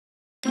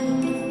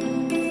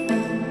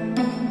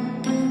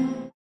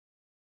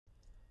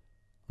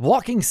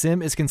Walking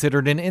sim is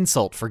considered an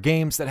insult for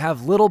games that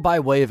have little by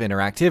way of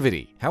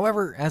interactivity.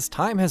 However, as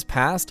time has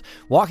passed,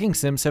 walking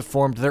sims have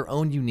formed their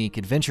own unique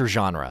adventure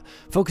genre,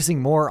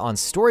 focusing more on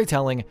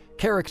storytelling,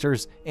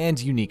 characters, and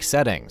unique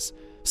settings.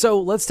 So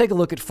let's take a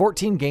look at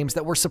 14 games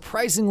that were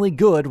surprisingly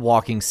good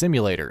walking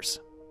simulators.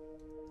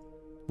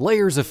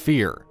 Layers of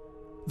Fear.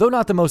 Though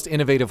not the most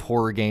innovative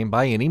horror game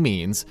by any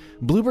means,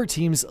 Bloober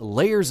Team's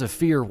Layers of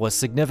Fear was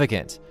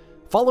significant.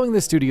 Following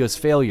the studio's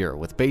failure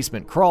with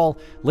Basement Crawl,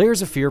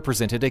 Layers of Fear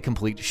presented a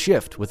complete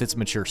shift with its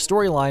mature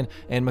storyline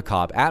and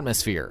macabre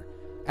atmosphere.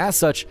 As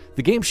such,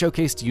 the game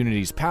showcased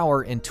Unity's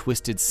power in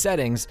twisted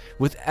settings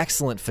with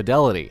excellent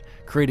fidelity,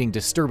 creating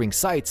disturbing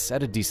sights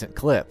at a decent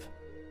clip.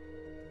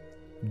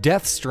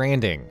 Death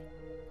Stranding.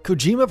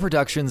 Kojima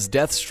Productions'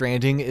 Death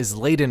Stranding is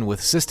laden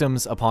with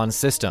systems upon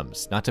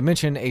systems, not to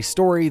mention a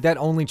story that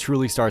only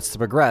truly starts to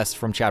progress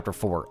from Chapter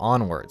 4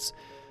 onwards.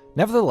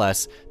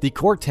 Nevertheless, the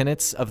core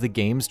tenets of the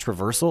game's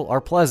traversal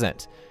are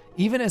pleasant.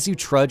 Even as you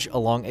trudge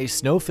along a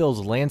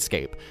snow-filled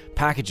landscape,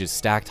 packages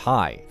stacked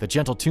high, the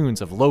gentle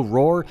tunes of low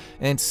roar,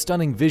 and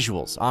stunning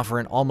visuals offer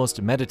an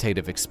almost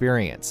meditative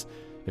experience.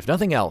 If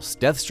nothing else,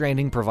 Death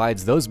Stranding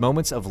provides those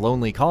moments of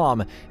lonely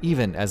calm,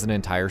 even as an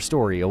entire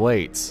story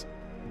awaits.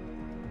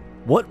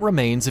 What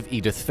Remains of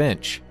Edith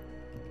Finch?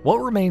 What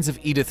Remains of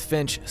Edith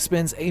Finch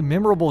spins a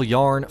memorable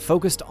yarn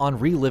focused on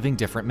reliving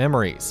different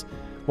memories.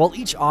 While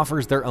each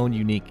offers their own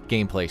unique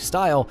gameplay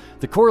style,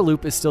 the core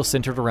loop is still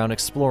centered around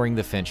exploring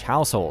the Finch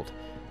household.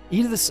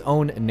 Edith's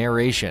own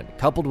narration,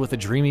 coupled with a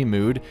dreamy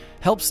mood,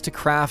 helps to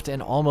craft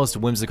an almost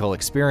whimsical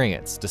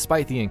experience,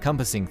 despite the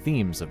encompassing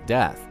themes of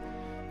death.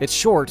 It's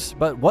short,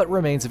 but What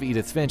Remains of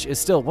Edith Finch is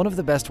still one of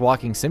the best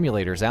walking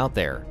simulators out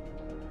there.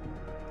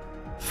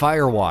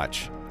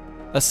 Firewatch.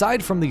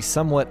 Aside from the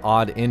somewhat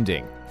odd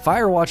ending,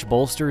 Firewatch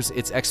bolsters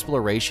its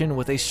exploration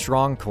with a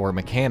strong core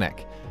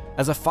mechanic.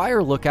 As a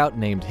fire lookout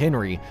named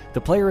Henry,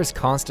 the player is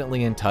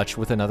constantly in touch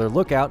with another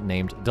lookout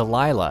named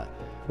Delilah.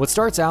 What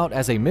starts out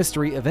as a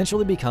mystery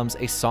eventually becomes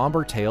a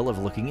somber tale of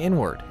looking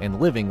inward and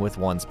living with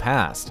one's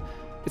past.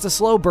 It's a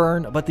slow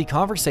burn, but the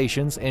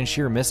conversations and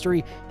sheer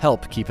mystery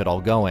help keep it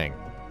all going.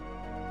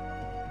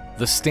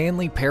 The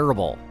Stanley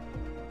Parable.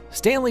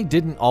 Stanley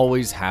didn't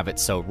always have it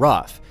so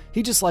rough.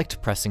 He just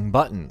liked pressing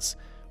buttons.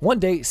 One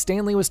day,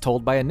 Stanley was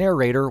told by a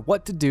narrator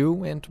what to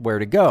do and where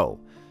to go.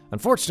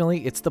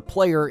 Unfortunately, it's the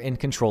player in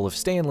control of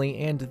Stanley,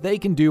 and they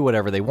can do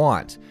whatever they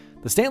want.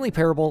 The Stanley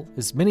Parable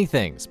is many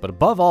things, but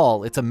above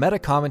all, it's a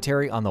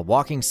meta-commentary on the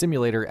walking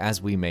simulator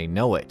as we may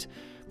know it.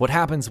 What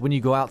happens when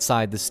you go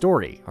outside the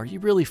story? Are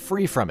you really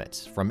free from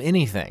it, from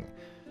anything?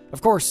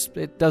 Of course,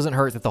 it doesn't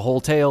hurt that the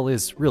whole tale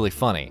is really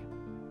funny.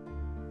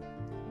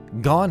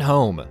 Gone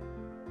Home.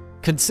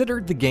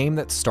 Considered the game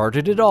that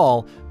started it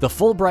all, the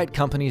Fulbright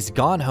Company's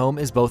Gone Home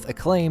is both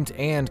acclaimed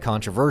and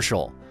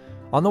controversial.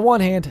 On the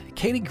one hand,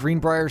 Katie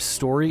Greenbrier's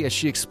story as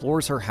she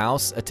explores her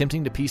house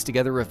attempting to piece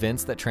together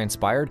events that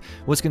transpired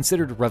was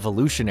considered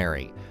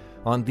revolutionary.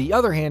 On the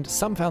other hand,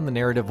 some found the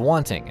narrative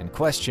wanting and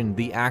questioned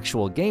the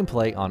actual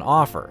gameplay on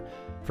offer.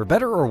 For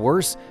better or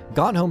worse,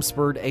 Gone Home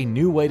spurred a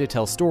new way to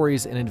tell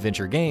stories in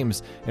adventure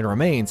games and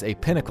remains a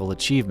pinnacle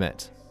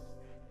achievement.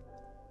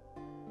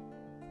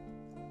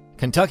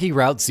 Kentucky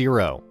Route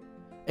Zero.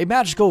 A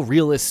magical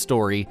realist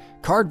story,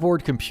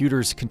 Cardboard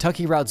Computer's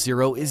Kentucky Route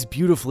Zero is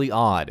beautifully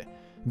odd.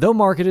 Though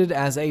marketed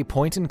as a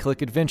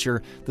point-and-click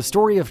adventure, the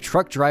story of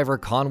truck driver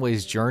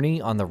Conway's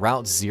journey on the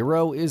Route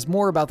Zero is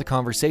more about the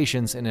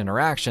conversations and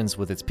interactions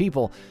with its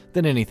people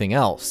than anything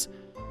else.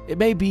 It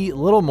may be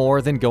little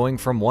more than going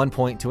from one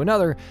point to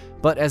another,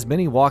 but as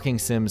many walking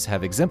sims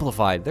have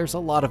exemplified, there's a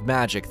lot of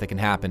magic that can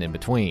happen in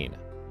between.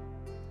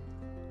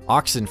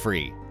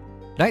 Oxenfree.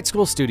 Night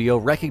School Studio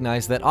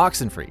recognized that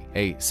Oxenfree,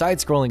 a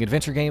side-scrolling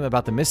adventure game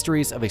about the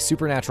mysteries of a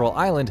supernatural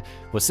island,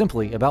 was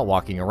simply about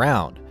walking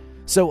around.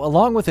 So,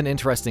 along with an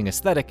interesting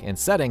aesthetic and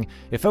setting,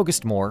 it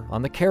focused more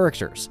on the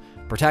characters.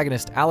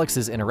 Protagonist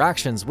Alex's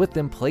interactions with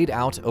them played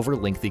out over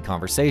lengthy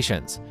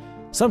conversations.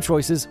 Some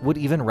choices would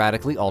even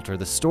radically alter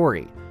the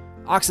story.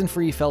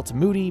 Oxenfree felt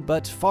moody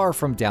but far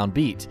from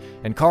downbeat,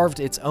 and carved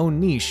its own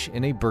niche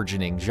in a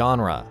burgeoning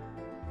genre.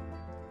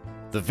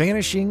 The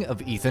Vanishing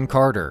of Ethan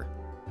Carter.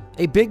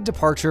 A big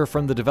departure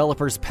from the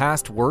developer's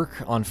past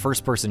work on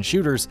first-person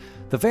shooters,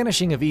 The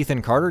Vanishing of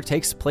Ethan Carter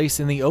takes place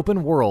in the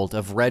open world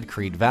of Red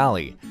Creek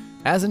Valley.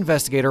 As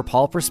investigator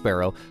Paul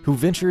Prospero, who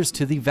ventures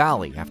to the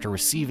valley after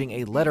receiving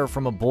a letter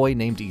from a boy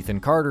named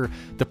Ethan Carter,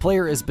 the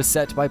player is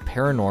beset by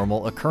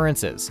paranormal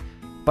occurrences.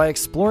 By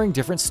exploring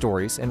different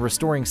stories and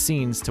restoring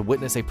scenes to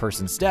witness a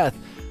person's death,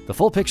 the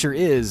full picture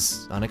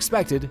is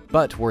unexpected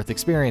but worth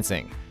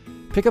experiencing.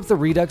 Pick up the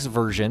Redux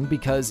version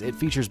because it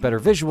features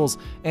better visuals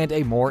and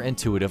a more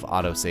intuitive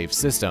autosave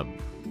system.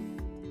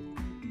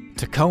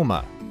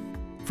 Tacoma.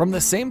 From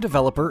the same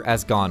developer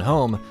as Gone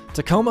Home,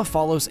 Tacoma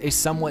follows a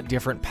somewhat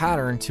different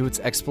pattern to its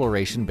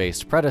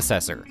exploration-based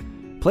predecessor.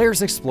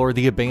 Players explore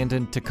the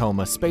abandoned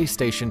Tacoma space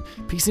station,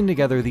 piecing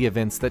together the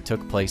events that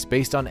took place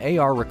based on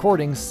AR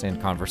recordings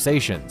and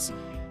conversations.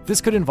 This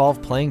could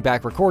involve playing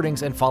back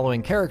recordings and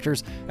following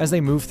characters as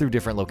they move through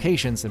different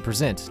locations and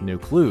present new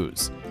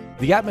clues.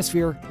 The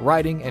atmosphere,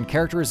 writing, and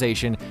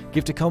characterization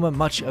give Tacoma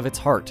much of its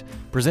heart,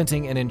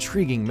 presenting an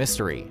intriguing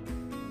mystery.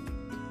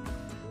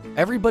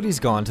 Everybody's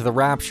Gone to the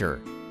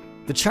Rapture.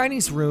 The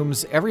Chinese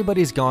room's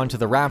Everybody's Gone to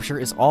the Rapture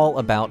is all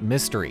about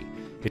mystery.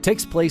 It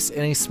takes place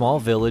in a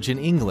small village in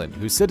England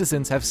whose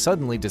citizens have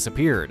suddenly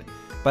disappeared.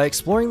 By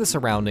exploring the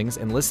surroundings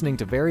and listening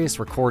to various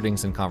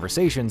recordings and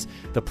conversations,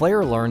 the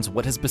player learns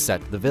what has beset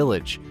the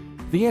village.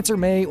 The answer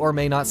may or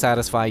may not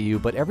satisfy you,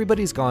 but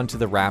Everybody's Gone to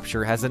the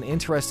Rapture has an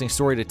interesting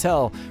story to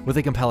tell with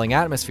a compelling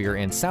atmosphere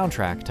and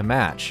soundtrack to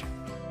match.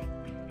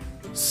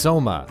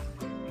 Soma.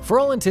 For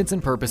all intents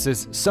and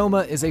purposes, Soma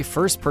is a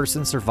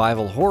first-person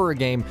survival horror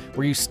game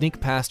where you sneak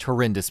past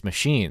horrendous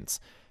machines.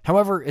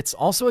 However, it's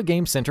also a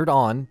game centered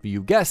on,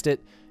 you guessed it,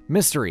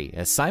 mystery,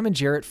 as Simon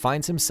Jarrett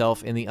finds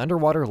himself in the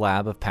underwater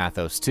lab of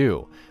Pathos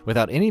 2.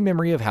 Without any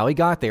memory of how he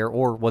got there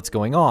or what's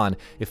going on,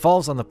 it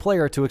falls on the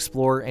player to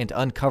explore and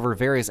uncover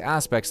various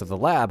aspects of the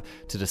lab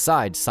to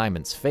decide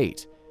Simon's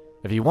fate.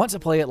 If you want to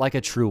play it like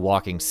a true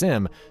walking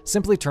sim,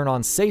 simply turn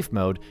on safe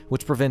mode,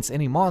 which prevents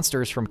any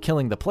monsters from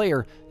killing the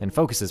player and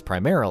focuses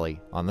primarily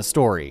on the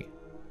story.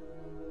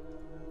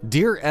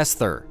 Dear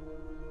Esther.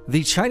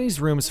 The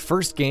Chinese Room's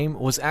first game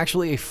was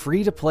actually a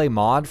free-to-play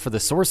mod for the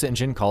Source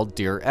engine called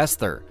Dear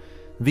Esther.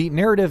 The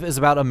narrative is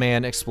about a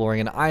man exploring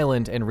an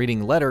island and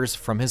reading letters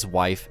from his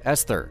wife,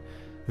 Esther.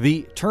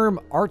 The term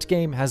art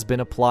game has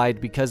been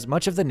applied because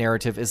much of the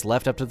narrative is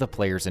left up to the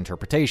player's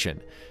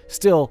interpretation.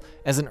 Still,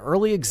 as an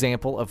early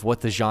example of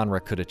what the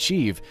genre could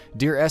achieve,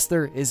 Dear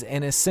Esther is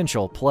an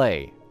essential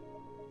play.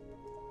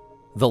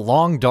 The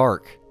Long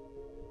Dark.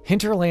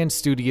 Hinterland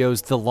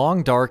Studios' The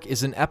Long Dark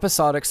is an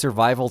episodic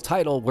survival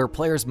title where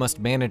players must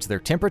manage their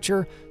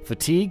temperature,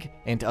 fatigue,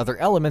 and other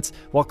elements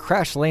while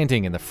crash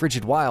landing in the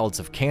frigid wilds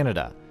of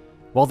Canada.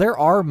 While there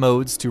are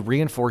modes to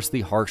reinforce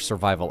the harsh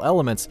survival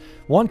elements,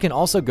 one can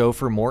also go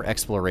for more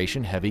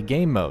exploration-heavy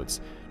game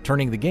modes,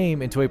 turning the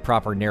game into a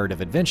proper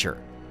narrative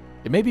adventure.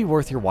 It may be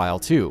worth your while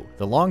too.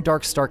 The Long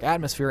Dark's stark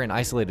atmosphere and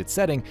isolated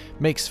setting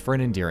makes for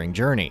an endearing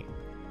journey.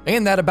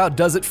 And that about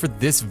does it for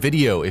this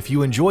video. If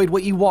you enjoyed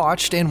what you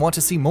watched and want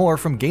to see more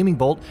from Gaming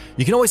Bolt,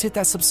 you can always hit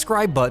that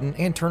subscribe button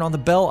and turn on the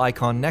bell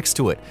icon next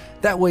to it.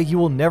 That way you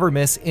will never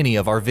miss any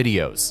of our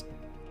videos.